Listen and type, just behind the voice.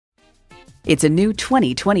It's a new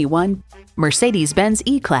 2021 Mercedes-Benz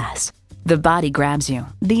E-Class. The body grabs you,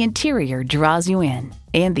 the interior draws you in,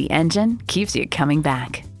 and the engine keeps you coming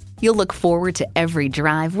back. You'll look forward to every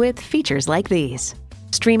drive with features like these: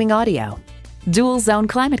 streaming audio, dual zone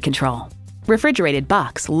climate control, refrigerated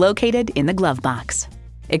box located in the glove box,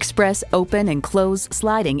 express open and close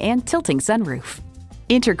sliding and tilting sunroof,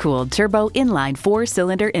 intercooled turbo inline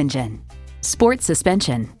 4-cylinder engine, sport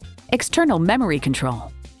suspension, external memory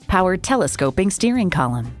control, power telescoping steering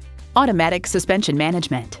column, automatic suspension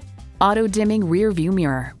management, auto-dimming rear view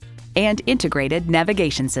mirror, and integrated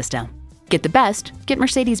navigation system. Get the best, get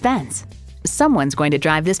Mercedes-Benz. Someone's going to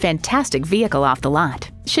drive this fantastic vehicle off the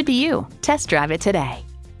lot. Should be you. Test drive it today.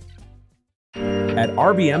 At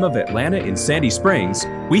RBM of Atlanta in Sandy Springs,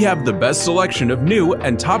 we have the best selection of new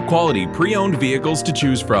and top-quality pre-owned vehicles to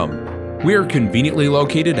choose from. We are conveniently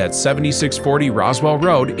located at 7640 Roswell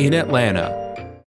Road in Atlanta.